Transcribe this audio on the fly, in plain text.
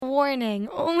Warning,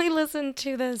 only listen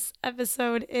to this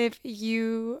episode if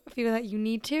you feel that you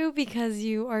need to because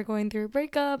you are going through a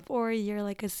breakup or you're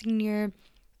like a senior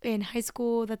in high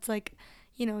school that's like,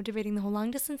 debating the whole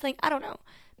long distance thing. I don't know.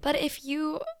 But if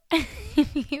you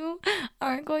if you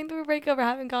aren't going through a breakup or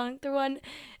haven't gone through one,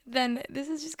 then this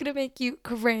is just gonna make you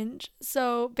cringe.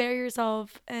 So bear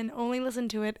yourself and only listen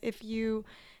to it if you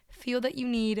feel that you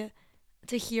need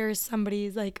to hear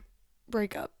somebody's like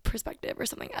breakup perspective or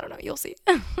something. I don't know. You'll see.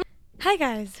 Hi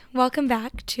guys, welcome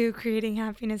back to Creating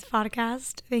Happiness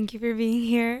podcast. Thank you for being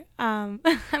here. I'm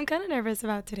kind of nervous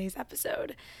about today's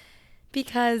episode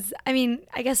because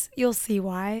I guess you'll see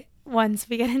why once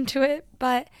we get into it.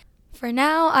 But for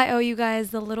now, I owe you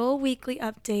guys the little weekly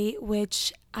update,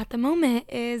 which at the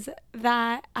moment is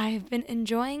that I've been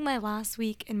enjoying my last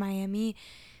week in Miami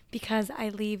because I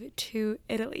leave to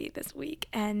Italy this week.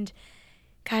 And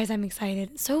guys, I'm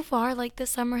excited. So far, like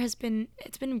this summer it's been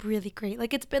really great.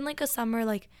 Like it's been like a summer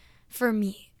like for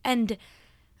me. And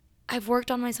I've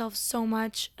worked on myself so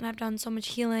much and I've done so much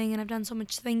healing and I've done so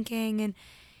much thinking, and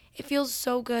it feels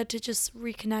so good to just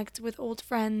reconnect with old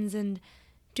friends and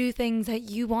do things that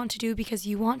you want to do because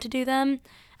you want to do them.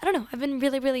 I don't know. I've been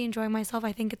really, really enjoying myself.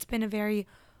 I think it's been a very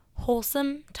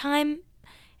wholesome time,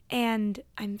 and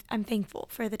I'm thankful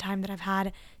for the time that I've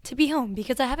had to be home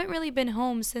because I haven't really been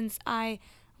home since I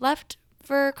left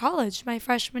for college my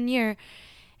freshman year,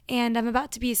 and I'm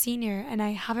about to be a senior, and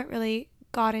I haven't really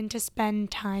gotten to spend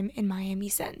time in Miami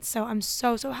since. So I'm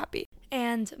so happy.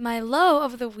 And my low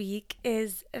of the week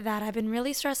is that I've been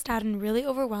really stressed out and really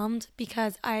overwhelmed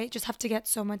because I just have to get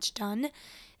so much done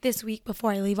this week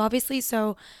before I leave, obviously.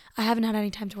 So I haven't had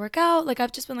any time to work out. Like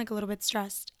I've just been like a little bit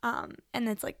stressed. And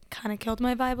it's like kind of killed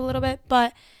my vibe a little bit,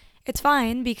 but it's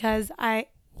fine because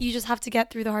you just have to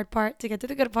get through the hard part to get to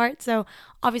the good part. So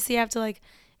obviously I have to like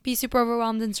be super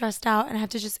overwhelmed and stressed out, and I have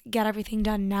to just get everything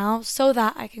done now so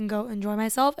that I can go enjoy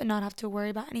myself and not have to worry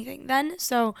about anything then.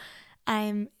 So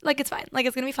I'm like, it's fine. Like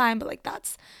it's going to be fine, but like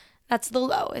that's the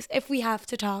low. If we have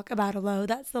to talk about a low,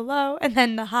 that's the low. And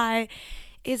then the high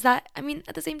is that,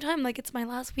 at the same time, like it's my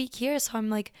last week here, so I'm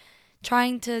like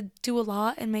trying to do a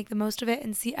lot and make the most of it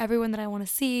and see everyone that I want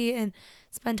to see and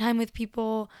spend time with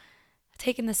people,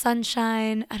 take in the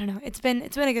sunshine. I don't know. It's been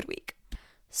a good week.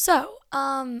 So,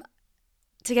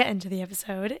 to get into the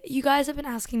episode, you guys have been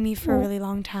asking me for a really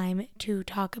long time to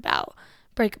talk about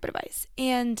breakup advice.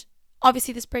 And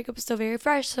obviously this breakup is still very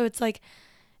fresh, so it's like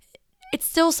it's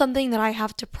still something that I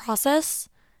have to process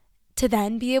to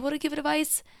then be able to give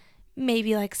advice.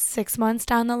 Maybe like 6 months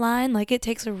down the line. Like it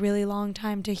takes a really long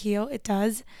time to heal. It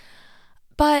does.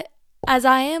 But as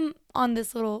I am on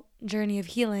this little journey of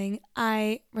healing,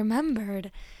 I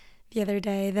remembered the other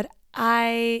day that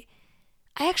I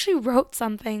actually wrote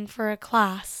something for a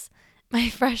class my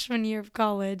freshman year of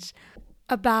college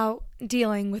about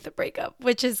dealing with a breakup,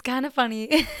 which is kind of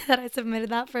funny that I submitted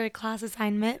that for a class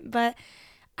assignment. But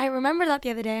I remembered that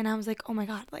the other day and I was like, oh my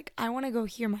God, like I want to go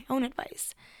hear my own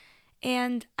advice.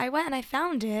 And I went and I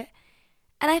found it,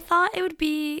 and I thought it would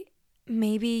be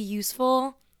maybe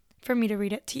useful for me to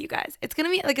read it to you guys. It's going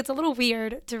to be like, it's a little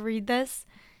weird to read this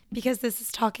because this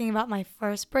is talking about my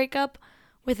first breakup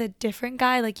with a different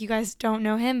guy. Like you guys don't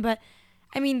know him, but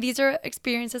these are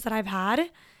experiences that I've had.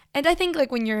 And I think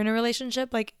like when you're in a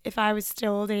relationship, like if I was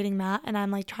still dating Matt and I'm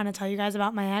like trying to tell you guys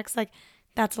about my ex, like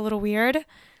that's a little weird,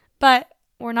 but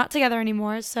we're not together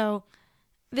anymore. So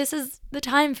this is the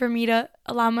time for me to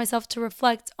allow myself to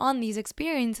reflect on these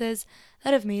experiences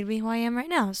that have made me who I am right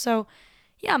now. So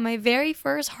yeah, my very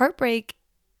first heartbreak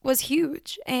was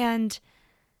huge. And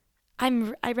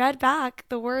I read back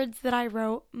the words that I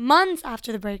wrote months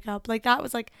after the breakup. Like that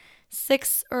was like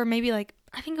 6 or maybe like,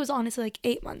 I think it was honestly like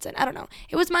 8 months in. I don't know.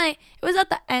 It was at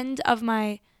the end of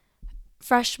my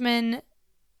freshman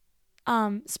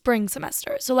spring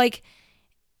semester. So like,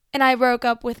 and I broke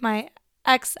up with my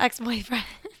ex-boyfriend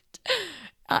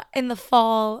in the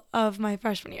fall of my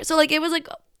freshman year. So like it was like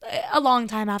a long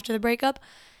time after the breakup.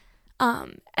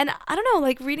 And I don't know,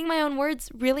 like reading my own words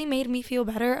really made me feel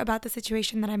better about the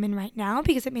situation that I'm in right now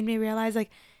because it made me realize like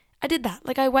I did that.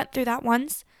 Like I went through that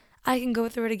once. I can go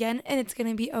through it again and it's going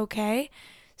to be okay.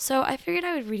 So I figured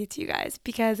I would read it to you guys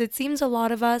because it seems a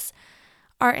lot of us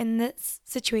are in this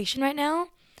situation right now.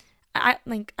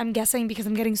 I'm guessing because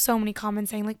I'm getting so many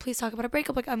comments saying like, please talk about a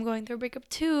breakup. Like I'm going through a breakup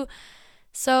too.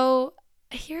 So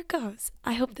here it goes.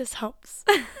 I hope this helps.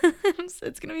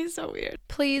 It's gonna be so weird.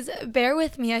 Please bear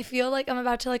with me. I feel like I'm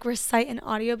about to like recite an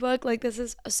audiobook. Like this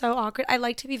is so awkward. I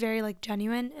like to be very like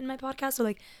genuine in my podcast. So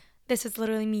like this is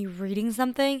literally me reading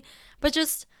something. But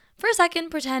just for a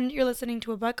second, pretend you're listening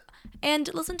to a book and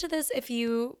listen to this if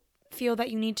you feel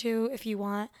that you need to, if you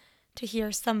want to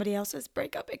hear somebody else's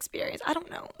breakup experience. I don't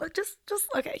know. Like just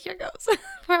okay, here goes.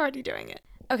 We're already doing it.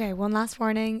 Okay, one last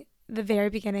warning. The very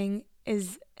beginning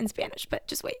is in Spanish, but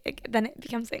just wait. Then it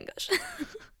becomes English.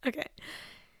 Okay.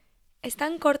 Es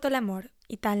tan corto el amor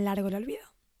y tan largo el olvido.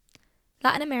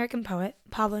 Latin American poet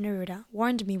Pablo Neruda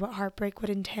warned me what heartbreak would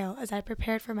entail as I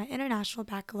prepared for my International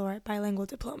Baccalaureate Bilingual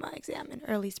Diploma exam in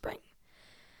early spring.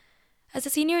 As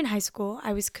a senior in high school,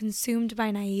 I was consumed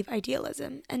by naive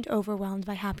idealism and overwhelmed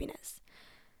by happiness.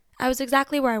 I was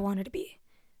exactly where I wanted to be.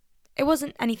 It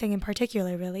wasn't anything in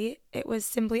particular, really. It was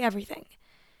simply everything.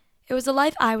 It was the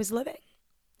life I was living.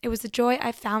 It was the joy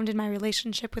I found in my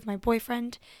relationship with my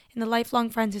boyfriend, in the lifelong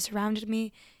friends who surrounded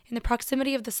me, in the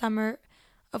proximity of the summer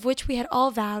of which we had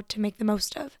all vowed to make the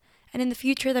most of, and in the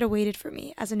future that awaited for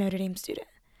me as a Notre Dame student.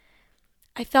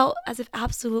 I felt as if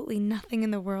absolutely nothing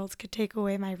in the world could take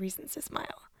away my reasons to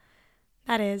smile.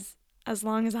 That is, as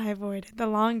long as I avoided the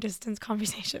long-distance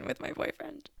conversation with my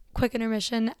boyfriend. Quick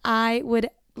intermission, I would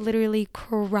literally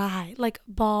cry, like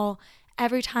bawl,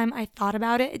 every time I thought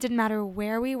about it. It didn't matter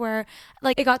where we were.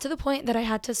 Like, it got to the point that I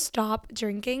had to stop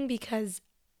drinking because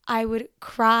I would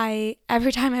cry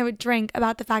every time I would drink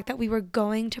about the fact that we were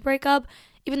going to break up,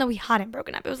 even though we hadn't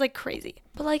broken up. It was like crazy.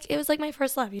 But like, it was like my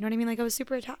first love, you know what I mean? Like, I was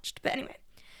super attached. But anyway,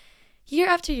 year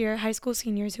after year, high school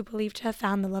seniors who believed to have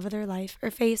found the love of their life are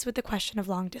faced with the question of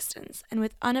long distance and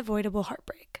with unavoidable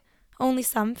heartbreak. Only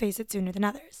some face it sooner than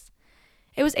others.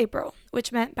 It was April,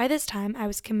 which meant by this time I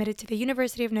was committed to the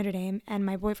University of Notre Dame and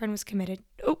my boyfriend was committed.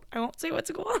 Oh, I won't say what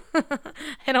school.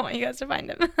 I don't want you guys to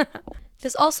find him.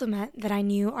 This also meant that I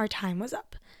knew our time was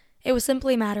up. It was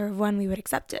simply a matter of when we would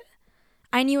accept it.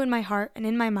 I knew in my heart and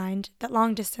in my mind that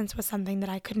long distance was something that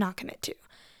I could not commit to.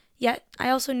 Yet, I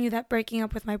also knew that breaking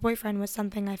up with my boyfriend was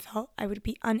something I felt I would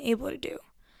be unable to do.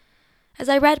 As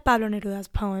I read Pablo Neruda's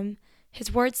poem,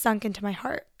 his words sunk into my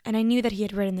heart, and I knew that he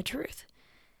had written the truth.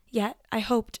 Yet, I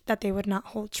hoped that they would not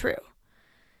hold true.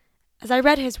 As I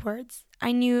read his words,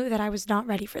 I knew that I was not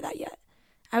ready for that yet.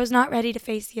 I was not ready to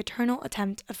face the eternal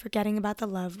attempt of forgetting about the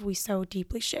love we so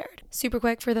deeply shared. Super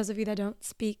quick, for those of you that don't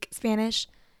speak Spanish,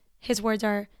 his words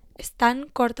are, Es tan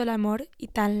corto el amor y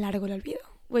tan largo el olvido,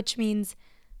 which means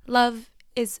love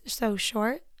is so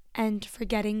short and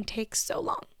forgetting takes so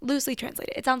long. Loosely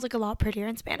translated. It sounds like a lot prettier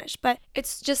in Spanish, but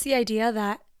it's just the idea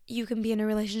that you can be in a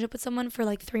relationship with someone for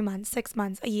like 3 months, 6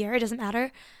 months, a year, it doesn't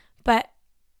matter. But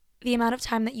the amount of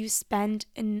time that you spend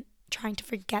in trying to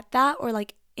forget that or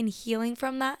like in healing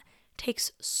from that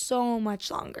takes so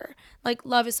much longer. Like,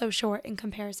 love is so short in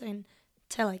comparison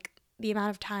to like the amount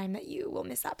of time that you will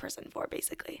miss that person for,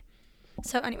 basically.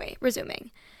 So anyway,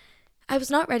 resuming. I was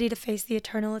not ready to face the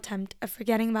eternal attempt of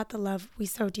forgetting about the love we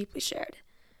so deeply shared.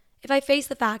 If I faced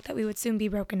the fact that we would soon be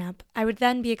broken up, I would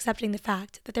then be accepting the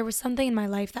fact that there was something in my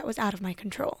life that was out of my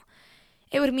control.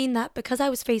 It would mean that because I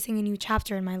was facing a new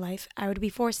chapter in my life, I would be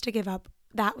forced to give up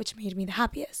that which made me the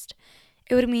happiest.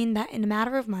 It would mean that in a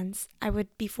matter of months, I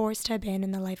would be forced to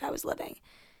abandon the life I was living,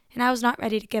 and I was not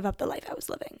ready to give up the life I was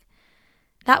living.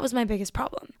 That was my biggest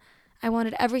problem. I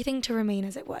wanted everything to remain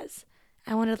as it was.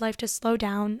 I wanted life to slow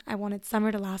down. I wanted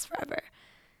summer to last forever.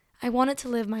 I wanted to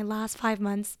live my last 5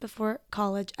 months before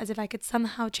college as if I could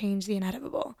somehow change the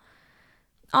inevitable.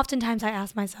 Oftentimes I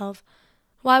asked myself,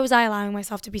 why was I allowing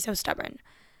myself to be so stubborn?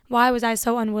 Why was I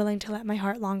so unwilling to let my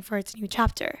heart long for its new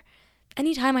chapter?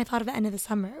 Any time I thought of the end of the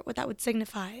summer, what that would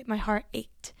signify, my heart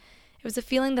ached. It was a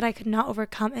feeling that I could not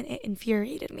overcome and it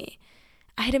infuriated me.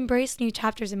 I had embraced new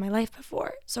chapters in my life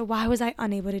before, so why was I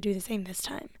unable to do the same this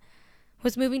time?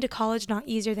 Was moving to college not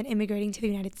easier than immigrating to the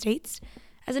United States?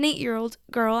 As an 8-year-old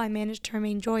girl, I managed to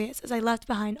remain joyous as I left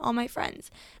behind all my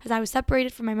friends, as I was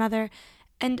separated from my mother,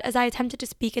 and as I attempted to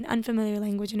speak an unfamiliar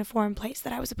language in a foreign place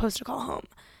that I was supposed to call home.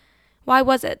 Why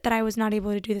was it that I was not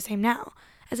able to do the same now,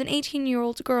 as an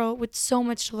 18-year-old girl with so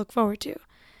much to look forward to?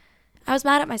 I was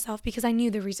mad at myself because I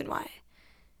knew the reason why.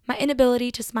 My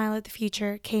inability to smile at the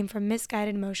future came from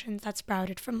misguided emotions that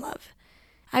sprouted from love.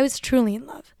 I was truly in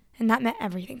love, and that meant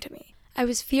everything to me. I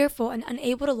was fearful and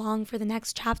unable to long for the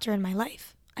next chapter in my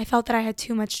life. I felt that I had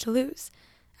too much to lose.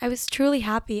 I was truly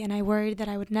happy, and I worried that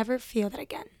I would never feel that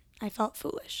again. I felt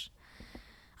foolish.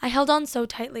 I held on so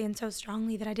tightly and so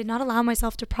strongly that I did not allow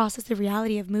myself to process the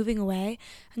reality of moving away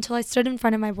until I stood in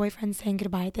front of my boyfriend saying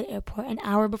goodbye at the airport an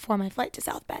hour before my flight to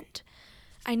South Bend.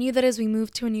 I knew that as we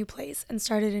moved to a new place and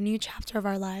started a new chapter of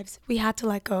our lives, we had to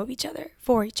let go of each other,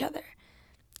 for each other.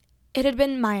 It had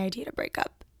been my idea to break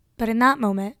up, but in that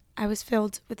moment, I was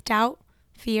filled with doubt,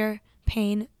 fear,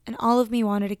 pain, and all of me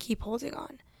wanted to keep holding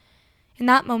on. In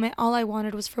that moment, all I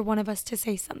wanted was for one of us to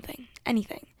say something,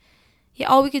 anything. Yet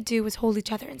all we could do was hold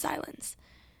each other in silence.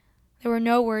 There were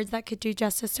no words that could do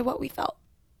justice to what we felt.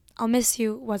 I'll miss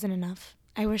you wasn't enough.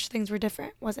 I wish things were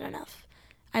different wasn't enough.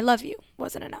 I love you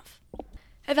wasn't enough.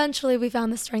 Eventually, we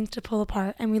found the strength to pull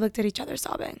apart and we looked at each other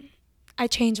sobbing. I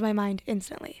changed my mind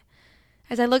instantly.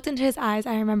 As I looked into his eyes,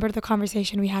 I remembered the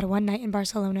conversation we had one night in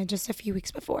Barcelona just a few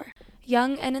weeks before.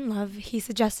 Young and in love, he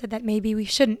suggested that maybe we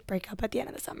shouldn't break up at the end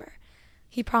of the summer.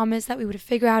 He promised that we would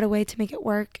figure out a way to make it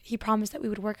work. He promised that we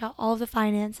would work out all of the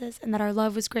finances and that our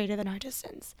love was greater than our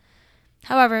distance.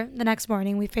 However, the next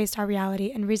morning, we faced our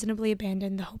reality and reasonably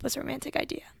abandoned the hopeless romantic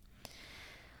idea.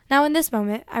 Now, in this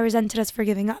moment, I resented us for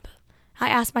giving up. I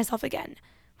asked myself again,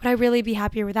 would I really be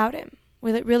happier without him?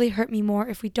 Will it really hurt me more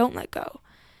if we don't let go?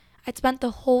 I'd spent the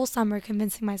whole summer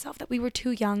convincing myself that we were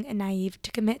too young and naive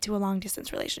to commit to a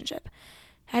long-distance relationship.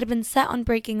 I had been set on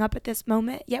breaking up at this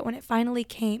moment, yet when it finally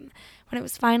came, when it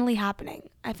was finally happening,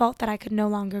 I felt that I could no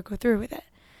longer go through with it.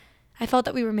 I felt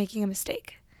that we were making a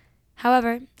mistake.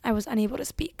 However, I was unable to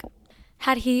speak.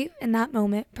 Had he, in that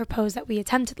moment, proposed that we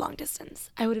attempted long distance,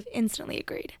 I would have instantly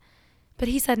agreed. But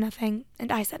he said nothing,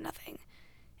 and I said nothing.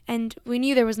 And we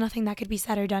knew there was nothing that could be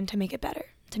said or done to make it better,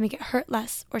 to make it hurt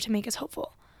less, or to make us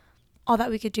hopeful. All that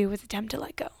we could do was attempt to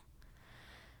let go.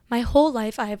 My whole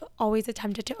life, I have always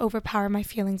attempted to overpower my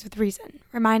feelings with reason,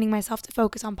 reminding myself to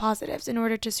focus on positives in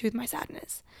order to soothe my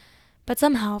sadness. But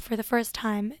somehow, for the first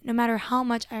time, no matter how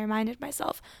much I reminded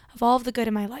myself of all of the good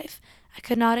in my life, I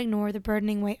could not ignore the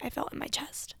burdening weight I felt in my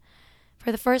chest.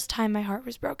 For the first time, my heart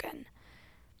was broken.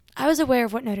 I was aware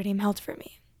of what Notre Dame held for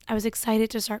me. I was excited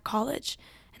to start college,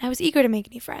 and I was eager to make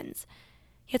new friends.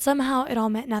 Yet somehow it all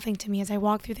meant nothing to me as I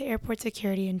walked through the airport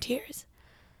security in tears.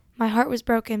 My heart was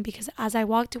broken because as I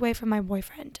walked away from my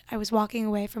boyfriend, I was walking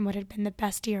away from what had been the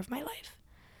best year of my life.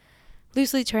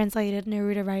 Loosely translated,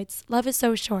 Neruda writes, "Love is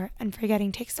so short and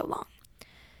forgetting takes so long."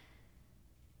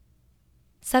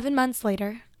 7 months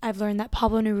later, I've learned that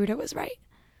Pablo Neruda was right.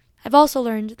 I've also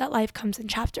learned that life comes in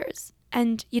chapters,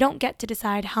 and you don't get to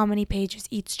decide how many pages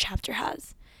each chapter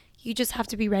has. You just have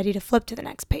to be ready to flip to the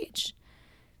next page.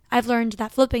 I've learned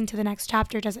that flipping to the next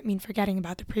chapter doesn't mean forgetting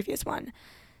about the previous one.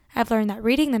 I've learned that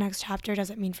reading the next chapter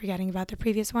doesn't mean forgetting about the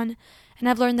previous one, and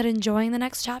I've learned that enjoying the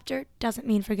next chapter doesn't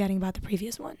mean forgetting about the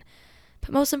previous one.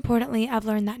 But most importantly, I've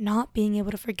learned that not being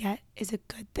able to forget is a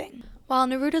good thing. While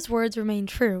Neruda's words remain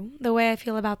true, the way I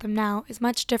feel about them now is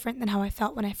much different than how I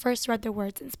felt when I first read the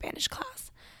words in Spanish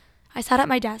class. I sat at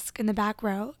my desk in the back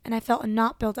row, and I felt a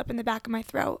knot build up in the back of my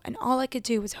throat, and all I could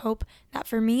do was hope that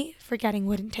for me, forgetting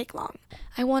wouldn't take long.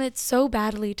 I wanted so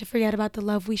badly to forget about the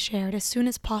love we shared as soon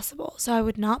as possible, so I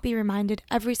would not be reminded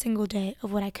every single day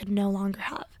of what I could no longer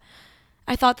have.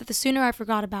 I thought that the sooner I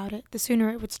forgot about it, the sooner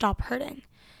it would stop hurting.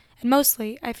 And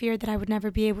mostly, I feared that I would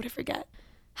never be able to forget.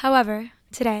 However,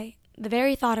 today, the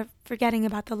very thought of forgetting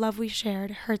about the love we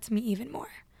shared hurts me even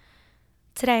more.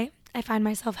 Today, I find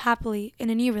myself happily in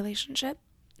a new relationship.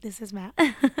 This is Matt.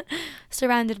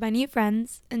 Surrounded by new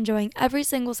friends, enjoying every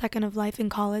single second of life in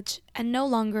college, and no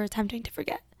longer attempting to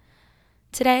forget.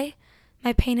 Today,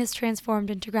 my pain has transformed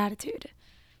into gratitude.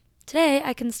 Today,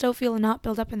 I can still feel a knot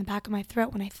build up in the back of my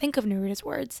throat when I think of Neruda's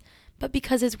words, but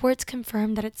because his words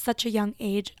confirm that at such a young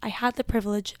age, I had the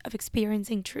privilege of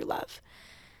experiencing true love.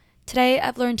 Today,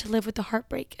 I've learned to live with the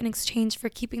heartbreak in exchange for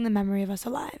keeping the memory of us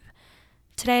alive.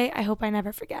 Today, I hope I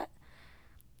never forget.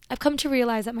 I've come to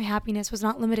realize that my happiness was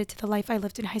not limited to the life I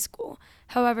lived in high school.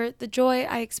 However, the joy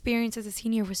I experienced as a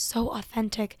senior was so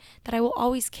authentic that I will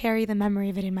always carry the memory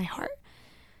of it in my heart.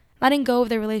 Letting go of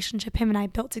the relationship him and I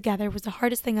built together was the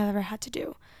hardest thing I've ever had to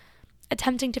do.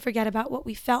 Attempting to forget about what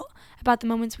we felt, about the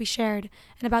moments we shared,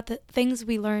 and about the things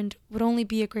we learned would only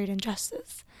be a great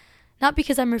injustice. Not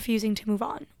because I'm refusing to move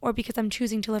on, or because I'm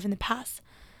choosing to live in the past,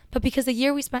 but because the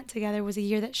year we spent together was a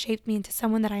year that shaped me into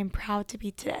someone that I am proud to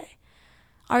be today.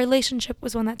 Our relationship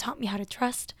was one that taught me how to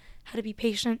trust, how to be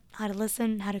patient, how to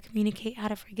listen, how to communicate, how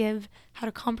to forgive, how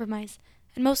to compromise,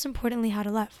 and most importantly, how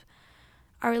to love.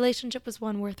 Our relationship was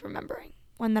one worth remembering,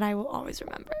 one that I will always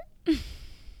remember.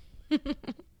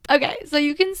 Okay, so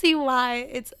you can see why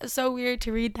it's so weird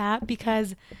to read that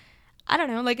because, I don't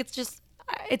know,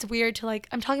 it's weird to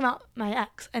I'm talking about my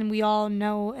ex, and we all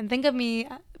know and think of me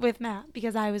with Matt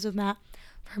because I was with Matt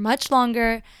for much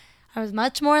longer. I was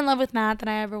much more in love with Matt than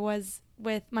I ever was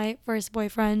with my first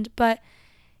boyfriend, but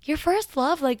your first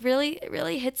love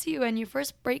really hits you, and your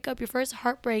first breakup, your first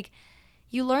heartbreak,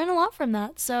 you learn a lot from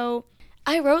that. So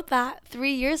I wrote that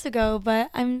 3 years ago,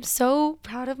 but I'm so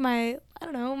proud of my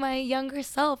younger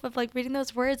self of reading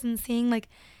those words and seeing that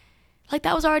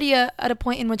was already at a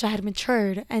point in which I had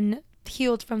matured and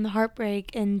healed from the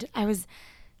heartbreak, and I was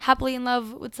happily in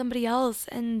love with somebody else,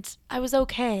 and I was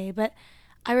okay, but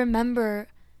I remember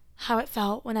how it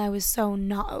felt when I was so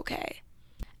not okay.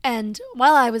 And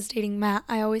while I was dating Matt,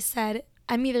 I always said,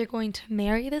 I'm either going to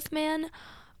marry this man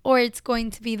or it's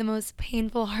going to be the most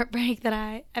painful heartbreak that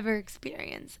I ever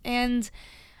experience. And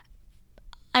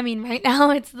I mean, right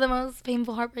now it's the most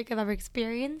painful heartbreak I've ever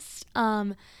experienced.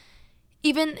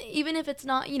 Even if it's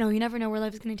not, you never know where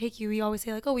life is going to take you. We always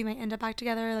say like, oh, we might end up back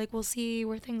together. Like, we'll see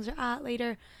where things are at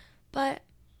later. But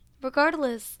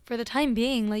regardless, for the time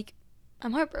being, like,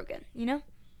 I'm heartbroken.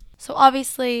 So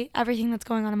obviously, everything that's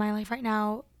going on in my life right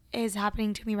now is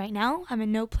happening to me right now. I'm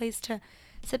in no place to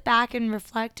sit back and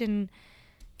reflect and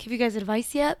give you guys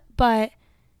advice yet, but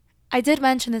I did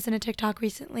mention this in a TikTok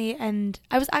recently, and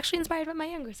I was actually inspired by my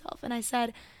younger self. And I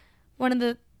said, one of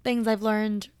the things I've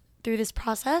learned through this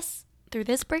process, through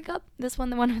this breakup, the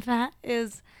one with that,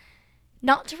 is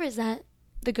not to resent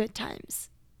the good times.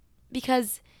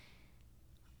 Because,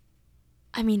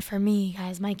 I mean, for me,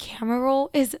 guys, my camera roll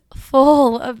is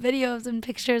full of videos and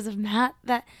pictures of Matt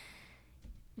that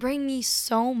bring me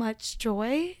so much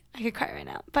joy. I could cry right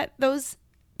now. But those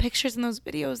pictures and those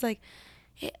videos, like,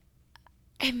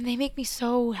 and they make me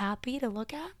so happy to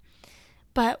look at.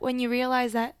 But when you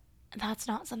realize that that's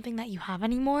not something that you have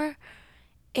anymore,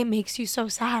 it makes you so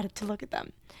sad to look at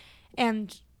them.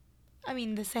 And I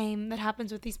mean, the same that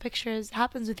happens with these pictures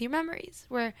happens with your memories,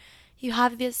 where you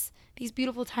have these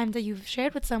beautiful times that you've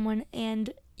shared with someone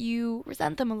and you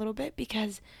resent them a little bit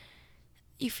because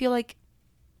you feel like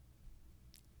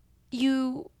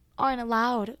you aren't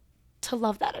allowed to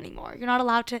love that anymore. You're not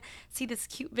allowed to see this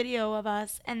cute video of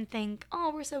us and think,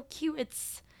 oh, we're so cute.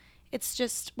 It's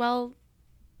just, well,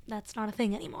 that's not a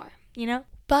thing anymore.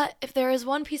 But if there is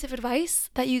one piece of advice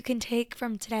that you can take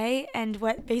from today and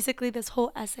what basically this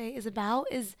whole essay is about,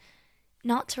 is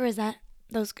not to resent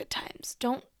those good times.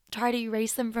 Don't try to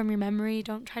erase them from your memory.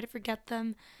 Don't try to forget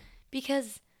them,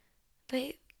 because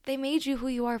they made you who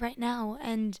you are right now.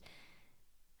 And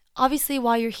obviously,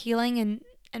 while you're healing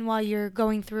and while you're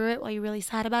going through it, while you're really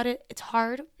sad about it, it's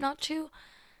hard not to.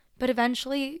 But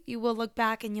eventually you will look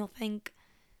back and you'll think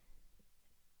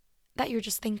that you're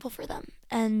just thankful for them.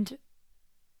 And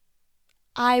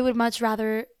I would much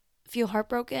rather feel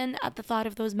heartbroken at the thought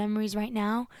of those memories right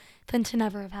now than to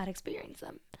never have had experienced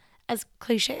them. As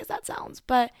cliche as that sounds.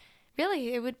 But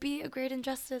really, it would be a great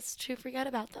injustice to forget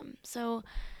about them. So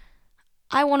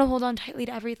I want to hold on tightly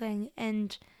to everything,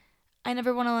 and I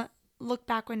never want to look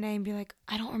back one day and be like,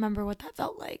 I don't remember what that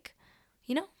felt like.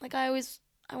 Like I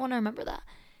want to remember that.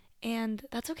 And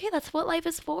that's okay. That's what life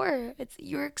is for. It's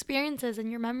your experiences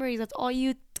and your memories. That's all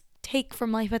you take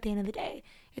from life at the end of the day.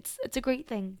 It's a great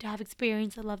thing to have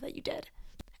experienced the love that you did.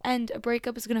 And a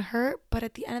breakup is going to hurt, but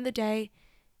at the end of the day,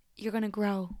 you're going to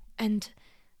grow. And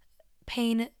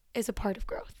pain is a part of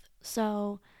growth.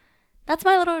 So that's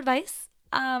my little advice.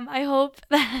 I hope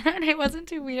that it wasn't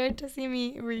too weird to see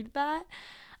me read that.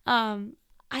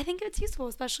 I think it's useful,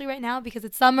 especially right now because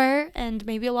it's summer and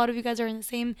maybe a lot of you guys are in the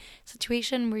same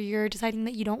situation where you're deciding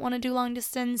that you don't want to do long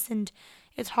distance and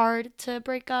it's hard to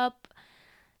break up.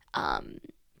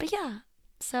 But yeah,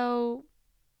 so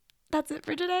that's it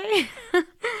for today.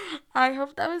 I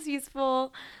hope that was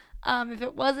useful. If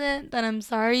it wasn't, then I'm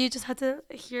sorry. You just had to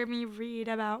hear me read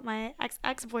about my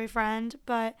ex-boyfriend,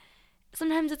 but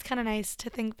sometimes it's kind of nice to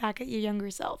think back at your younger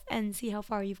self and see how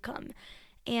far you've come.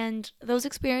 And those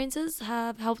experiences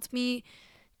have helped me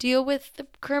deal with the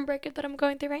current breakup that I'm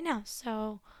going through right now.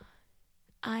 So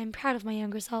I'm proud of my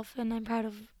younger self and I'm proud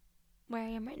of where I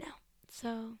am right now.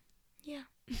 So yeah.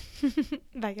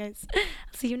 Bye guys. I'll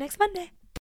see you next Monday.